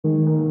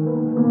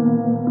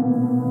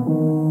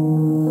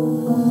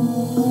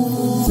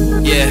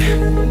Yeah,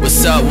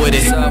 what's up with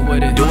it?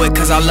 Do it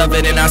cause I love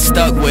it and I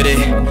stuck with it.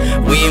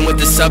 We ain't with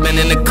the subbing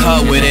in the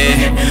cut with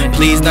it.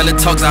 Please none of the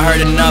talks, I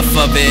heard enough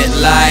of it.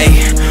 Like,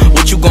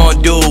 what you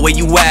gonna do? Where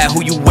you at?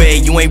 Who you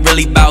with? You ain't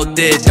really about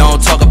this, don't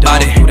talk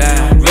about it.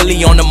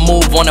 Really on the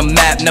move, on the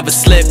map, never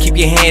slip. Keep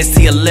your hands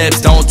to your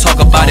lips, don't talk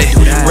about it.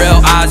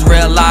 Real eyes,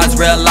 real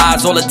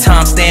lives, all the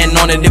time. Stand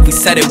on it, if we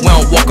said it, we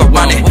don't walk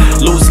around it.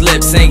 Loose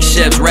lips, sink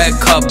ships, red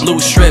cup, blue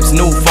strips,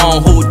 new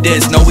phone, who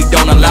this? No, we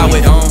don't allow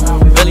it.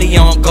 Really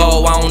on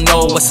go, I don't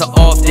know what's an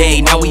off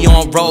day. Now we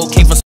on road,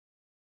 came from.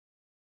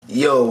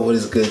 Yo, what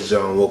is good,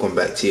 John? Welcome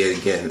back to yet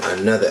again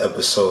another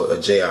episode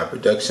of JI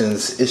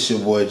Productions. It's your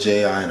boy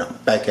JI, and I'm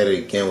back at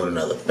it again with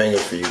another banger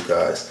for you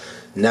guys.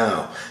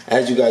 Now,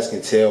 as you guys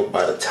can tell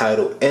by the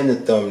title and the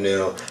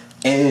thumbnail,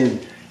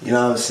 and you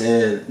know what I'm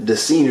saying, the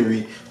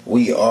scenery,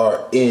 we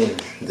are in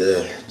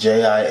the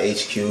JI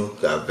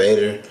HQ. Got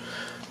Vader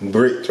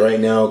bricked right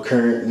now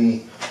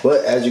currently,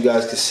 but as you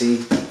guys can see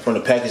from the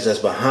package that's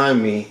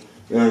behind me,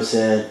 you know what I'm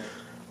saying,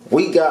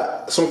 we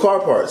got some car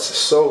parts.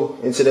 So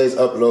in today's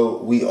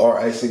upload, we are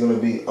actually going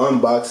to be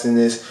unboxing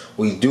this.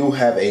 We do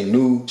have a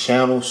new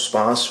channel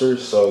sponsor,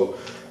 so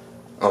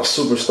I'm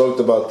super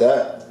stoked about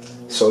that.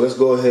 So let's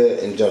go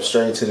ahead and jump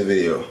straight into the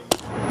video.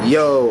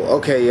 Yo,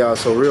 okay y'all,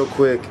 so real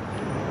quick,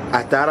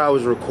 I thought I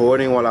was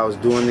recording while I was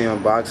doing the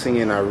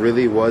unboxing and I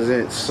really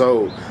wasn't.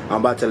 So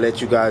I'm about to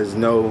let you guys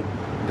know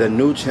the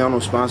new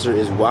channel sponsor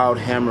is Wild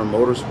Hammer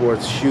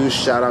Motorsports. Huge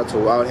shout out to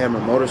Wild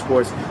Hammer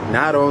Motorsports.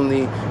 Not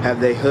only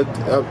have they hooked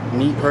up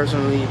me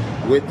personally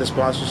with the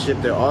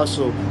sponsorship, they're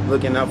also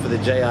looking out for the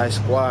JI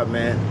squad,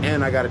 man.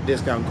 And I got a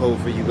discount code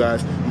for you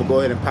guys. I'm gonna go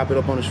ahead and pop it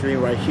up on the screen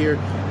right here.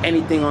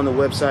 Anything on the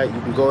website,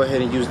 you can go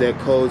ahead and use that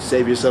code,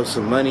 save yourself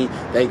some money.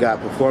 They got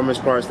performance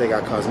parts, they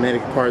got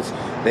cosmetic parts,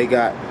 they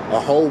got a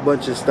whole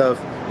bunch of stuff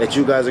that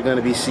you guys are going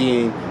to be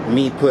seeing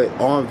me put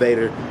on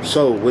Vader.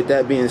 So with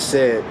that being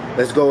said,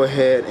 let's go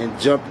ahead and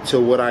jump to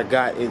what I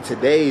got in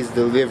today's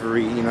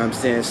delivery, you know what I'm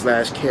saying,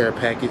 / care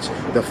package,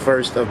 the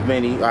first of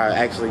many. I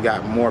actually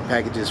got more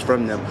packages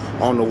from them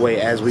on the way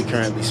as we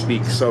currently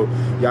speak. So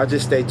y'all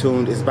just stay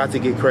tuned, it's about to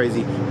get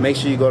crazy. Make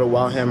sure you go to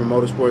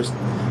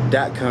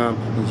wildhammermotorsports.com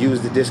and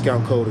use the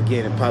discount code.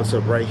 Again, it pops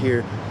up right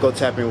here. Go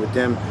tap in with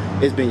them.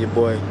 It's been your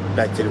boy.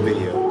 Back to the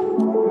video.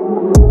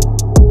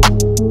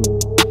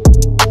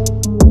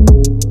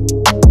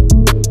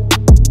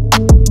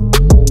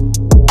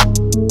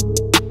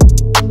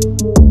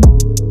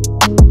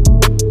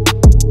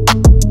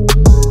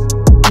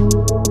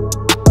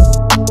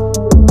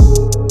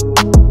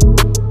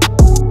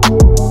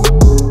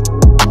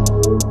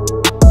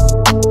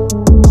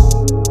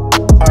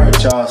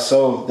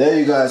 So there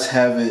you guys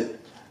have it.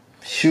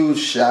 Huge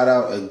shout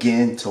out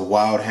again to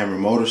Wild Hammer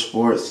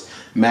Motorsports.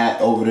 Matt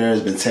over there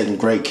has been taking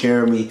great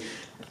care of me.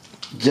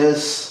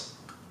 Just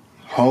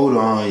hold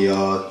on,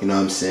 y'all. You know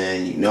what I'm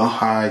saying? You know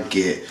how I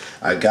get.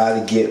 I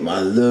gotta get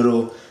my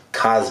little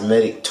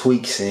cosmetic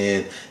tweaks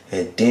in,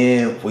 and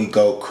then we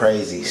go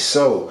crazy.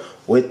 So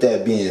with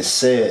that being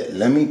said,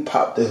 let me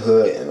pop the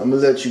hood and I'm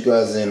gonna let you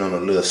guys in on a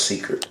little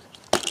secret.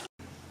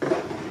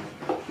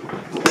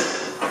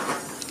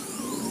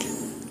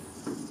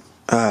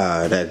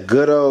 That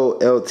good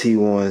old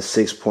LT1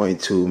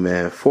 6.2,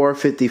 man.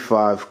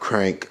 455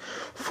 crank,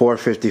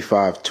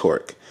 455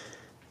 torque.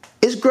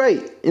 It's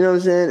great, you know what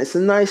I'm saying? It's a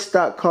nice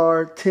stock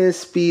car,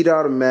 10-speed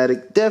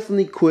automatic,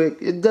 definitely quick.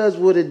 It does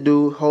what it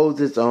do,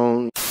 holds its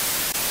own.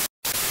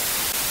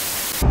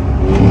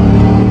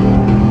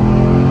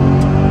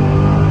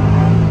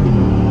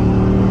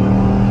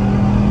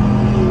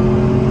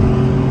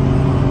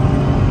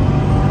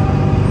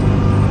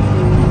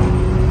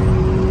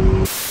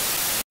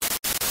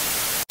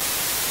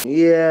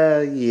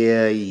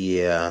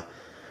 Yeah.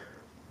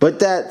 But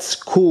that's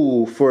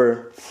cool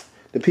for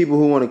the people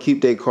who want to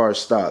keep their car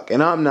stock.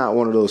 And I'm not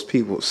one of those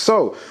people.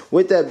 So,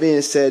 with that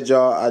being said,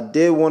 y'all, I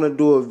did want to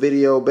do a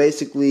video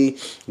basically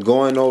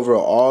going over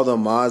all the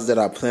mods that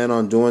I plan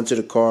on doing to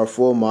the car,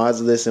 full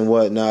mods list and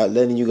whatnot,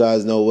 letting you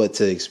guys know what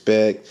to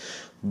expect.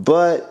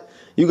 But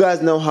you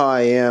guys know how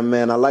I am,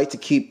 man. I like to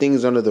keep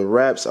things under the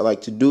wraps. I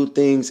like to do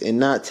things and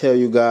not tell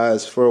you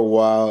guys for a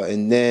while,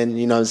 and then,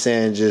 you know what I'm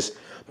saying, just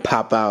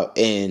pop out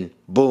and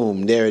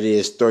boom, there it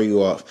is, throw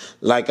you off,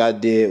 like I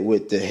did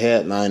with the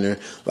headliner,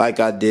 like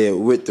I did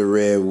with the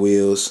red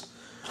wheels,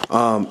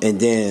 and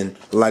then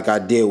like I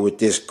did with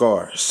this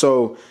car.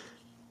 So,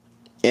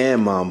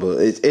 and Mamba,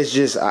 it's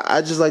just,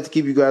 I just like to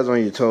keep you guys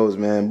on your toes,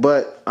 man.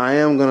 But I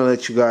am gonna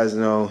let you guys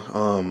know,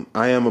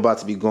 I am about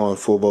to be going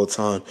full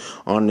bolt-on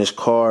on this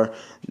car.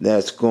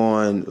 That's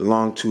going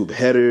long tube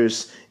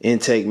headers,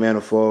 intake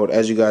manifold.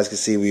 As you guys can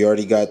see, we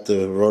already got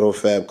the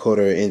Rotofab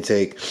coater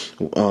intake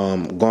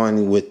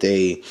going with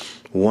a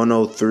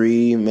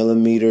 103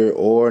 millimeter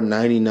or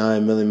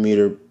 99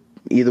 millimeter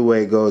Either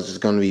way it goes, it's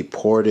going to be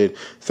ported,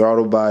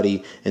 throttle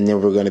body, and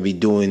then we're going to be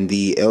doing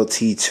the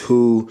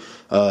LT2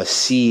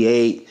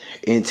 C8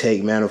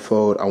 intake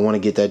manifold. I want to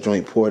get that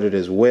joint ported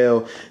as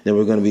well. Then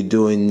we're going to be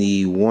doing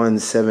the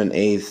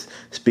 1/7/8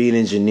 Speed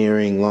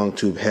Engineering long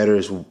tube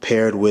headers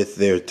paired with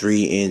their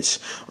 3-inch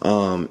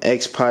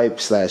X pipe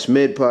 /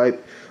 mid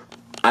pipe.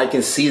 I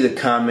can see the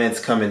comments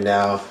coming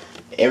now.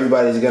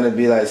 Everybody's gonna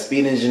be like,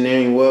 Speed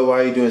Engineering, what? Why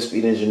are you doing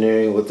Speed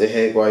Engineering? What the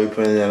heck? Why are you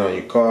putting that on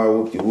your car?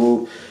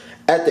 Whoop-de-whoop.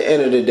 At the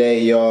end of the day,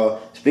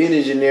 y'all, Speed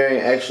Engineering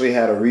actually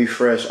had a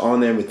refresh on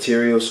their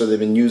material, so they've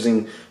been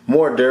using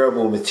more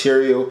durable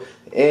material.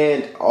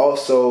 And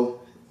also,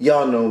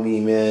 y'all know me,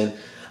 man,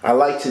 I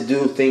like to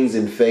do things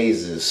in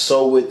phases.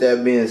 So with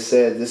that being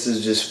said, this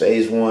is just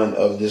phase 1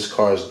 of this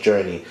car's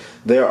journey.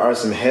 There are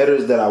some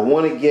headers that I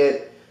want to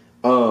get,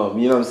 you know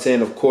what I'm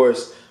saying, of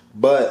course,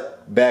 but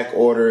back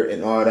order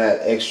and all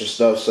that extra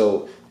stuff.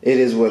 So it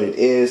is what it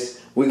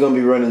is. We're going to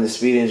be running the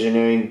Speed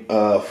Engineering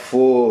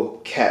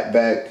full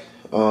catback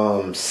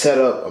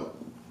setup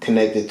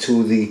connected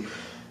to the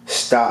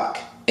stock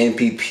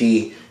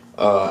NPP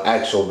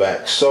axle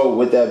back. So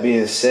with that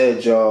being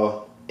said,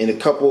 y'all, in a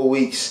couple of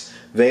weeks,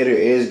 Vader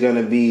is going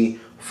to be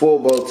full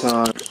bow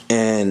time,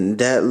 and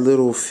that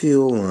little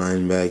fuel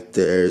line back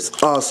there is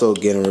also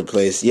getting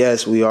replaced.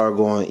 Yes, we are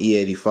going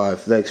E85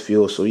 flex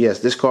fuel, so yes,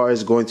 this car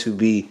is going to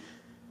be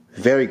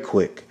very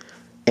quick.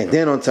 And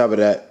then on top of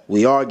that,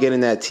 we are getting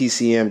that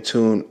TCM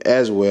tune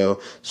as well,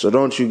 so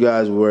don't you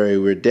guys worry.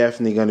 We're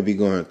definitely going to be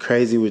going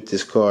crazy with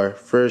this car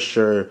for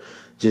sure.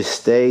 Just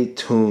stay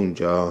tuned,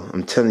 y'all.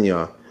 I'm telling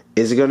y'all,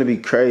 it's going to be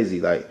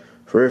crazy. Like,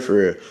 for real, for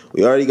real.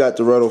 We already got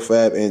the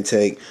Rotofab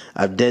intake.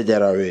 I did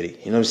that already.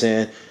 You know what I'm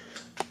saying?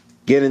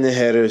 Getting the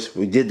headers,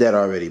 we did that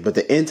already. But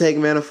the intake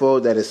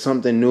manifold, that is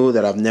something new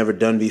that I've never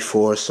done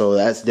before. So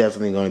that's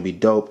definitely going to be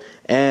dope.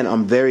 And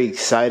I'm very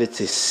excited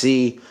to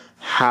see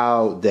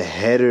how the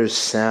headers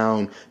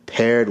sound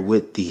paired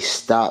with the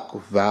stock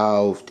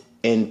valved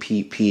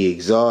NPP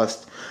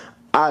exhaust.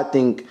 I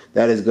think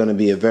that is going to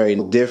be a very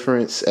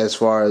difference as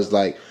far as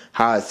like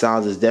how it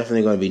sounds. Is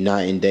definitely going to be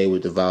night and day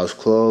with the valves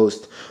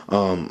closed.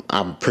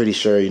 I'm pretty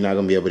sure you're not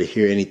going to be able to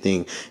hear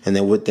anything. And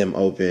then with them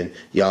open,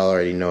 y'all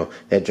already know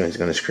that joint's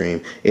going to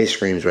scream. It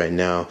screams right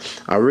now.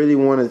 I really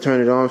want to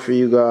turn it on for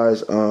you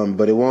guys,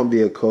 but it won't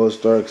be a cold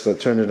start because I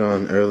turned it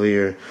on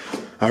earlier.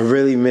 I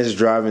really miss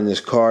driving this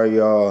car,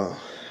 y'all.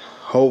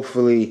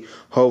 Hopefully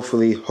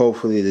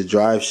the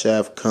drive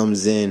shaft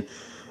comes in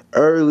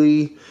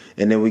early,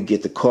 and then we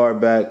get the car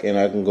back and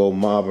I can go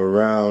mob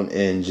around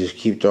and just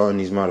keep throwing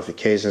these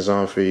modifications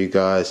on for you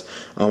guys.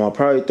 I'll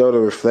probably throw the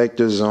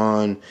reflectors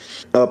on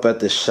up at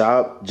the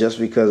shop just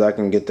because I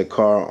can get the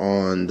car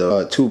on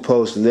the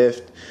 2-post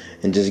lift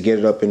and just get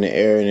it up in the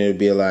air, and it'll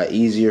be a lot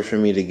easier for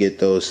me to get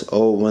those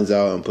old ones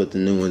out and put the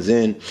new ones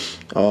in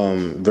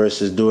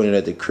versus doing it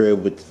at the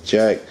crib with the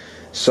jack.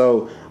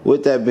 So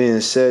with that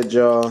being said,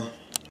 y'all,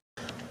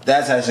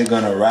 that's actually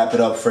gonna wrap it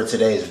up for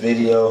today's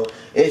video.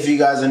 If you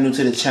guys are new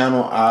to the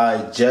channel,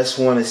 I just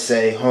want to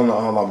say, hold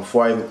on,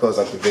 before I even close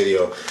out the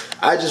video,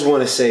 I just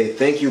want to say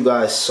thank you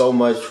guys so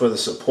much for the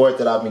support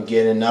that I've been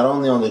getting, not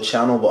only on the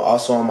channel but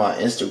also on my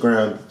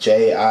Instagram,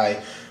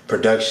 JI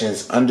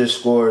Productions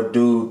 _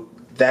 dude.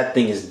 That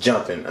thing is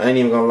jumping. I ain't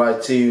even gonna lie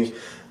to you.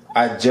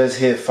 I just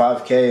hit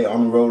 5K. I'm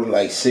on the road to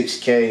like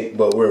 6K,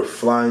 but we're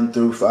flying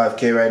through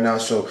 5K right now.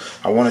 So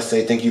I want to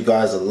say thank you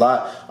guys a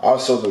lot.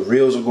 Also, the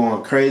reels are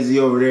going crazy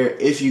over there.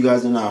 If you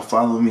guys are not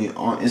following me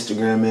on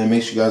Instagram, man,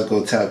 make sure you guys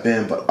go tap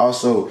in. But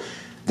also,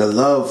 the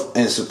love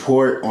and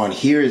support on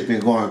here has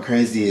been going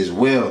crazy as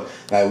well.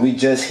 Like, we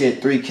just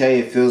hit 3K,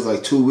 it feels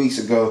like 2 weeks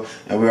ago,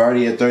 and we're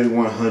already at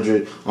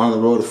 3,100 on the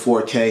road to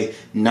 4K,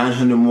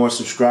 900 more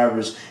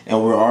subscribers,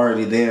 and we're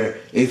already there.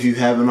 If you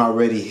haven't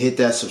already, hit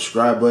that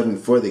subscribe button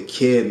for the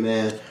kid,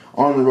 man.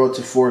 On the road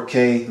to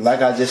 4K,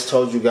 like I just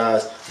told you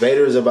guys,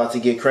 Vader is about to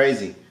get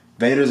crazy.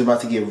 Vader is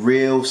about to get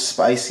real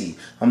spicy.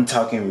 I'm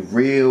talking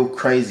real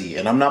crazy,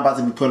 and I'm not about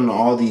to be putting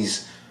all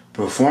these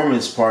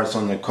performance parts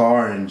on the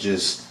car and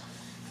just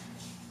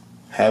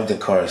have the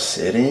car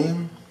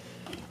sitting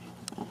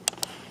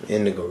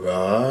in the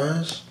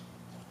garage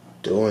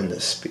doing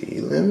the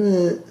speed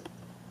limit,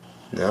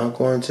 now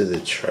going to the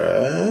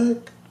track.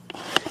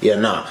 Yeah,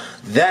 nah,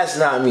 that's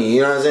not me,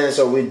 you know what I'm saying?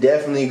 So we're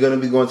definitely gonna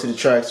be going to the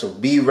track, so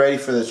be ready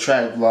for the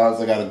track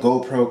vlogs. I got a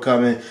GoPro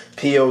coming,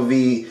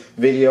 POV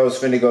videos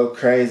finna go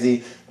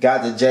crazy.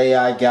 Got the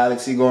JI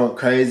Galaxy going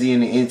crazy in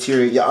the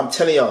interior. Y'all, I'm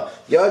telling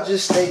y'all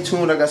just stay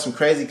tuned. I got some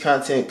crazy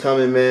content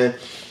coming, man.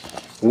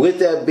 With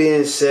that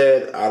being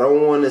said, I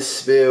don't want to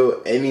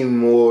spill any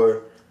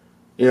more,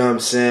 you know what I'm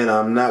saying?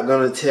 I'm not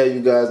going to tell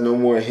you guys no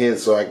more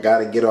hints, so I got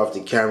to get off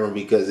the camera,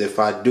 because if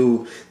I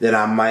do, then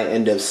I might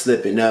end up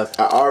slipping up.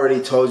 I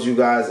already told you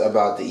guys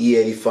about the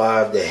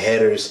E85, the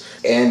headers,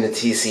 and the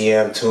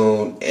TCM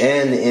tune,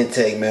 and the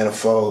intake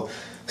manifold.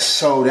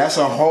 So that's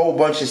a whole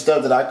bunch of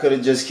stuff that I could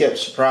have just kept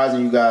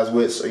surprising you guys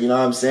with. So you know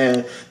what I'm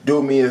saying?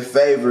 Do me a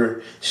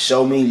favor,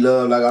 show me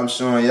love like I'm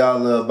showing y'all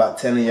love by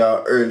telling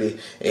y'all early,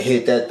 and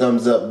hit that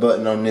thumbs up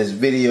button on this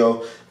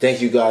video. Thank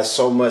you guys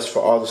so much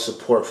for all the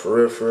support.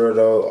 For real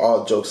though.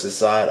 All jokes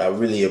aside, I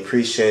really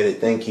appreciate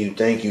it. Thank you.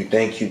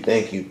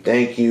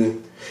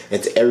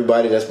 And to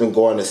everybody that's been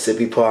going to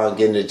Sippy Paw and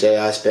getting the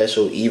J.I.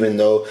 special, even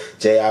though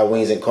J.I.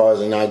 Wings and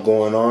Cars are not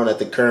going on at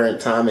the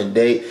current time and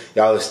date,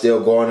 y'all are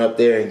still going up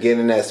there and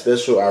getting that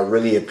special. I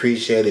really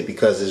appreciate it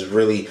because it's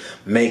really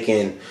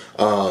making, you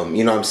know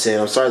what I'm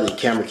saying? I'm sorry the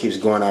camera keeps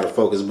going out of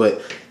focus,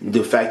 but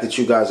the fact that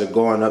you guys are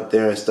going up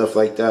there and stuff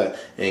like that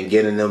and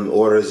getting them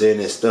orders in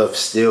and stuff,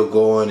 still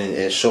going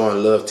and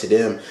showing love to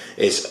them,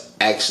 is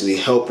actually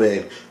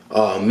helping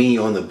me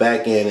on the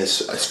back end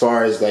as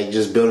far as like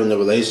just building the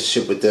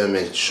relationship with them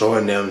and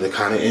showing them the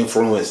kind of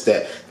influence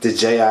that the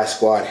J.I.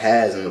 squad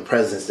has and the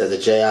presence that the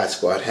J.I.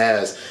 squad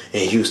has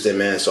in Houston,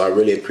 man. So I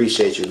really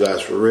appreciate you guys,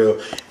 for real.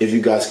 If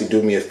you guys could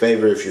do me a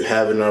favor, if you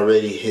haven't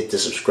already, hit the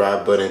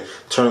subscribe button,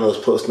 turn on those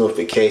post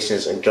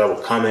notifications, and drop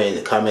a comment in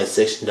the comment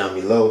section down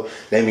below.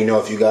 Let me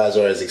know if you guys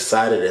are as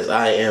excited as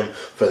I am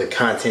for the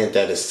content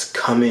that is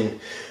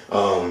coming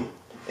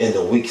in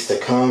the weeks to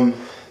come.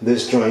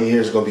 This joint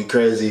here is going to be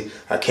crazy.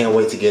 I can't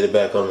wait to get it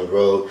back on the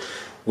road.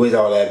 With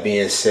all that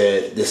being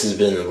said, this has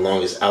been the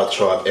longest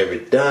outro I've ever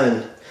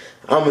done.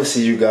 I'm going to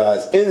see you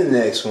guys in the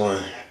next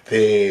one.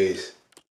 Peace.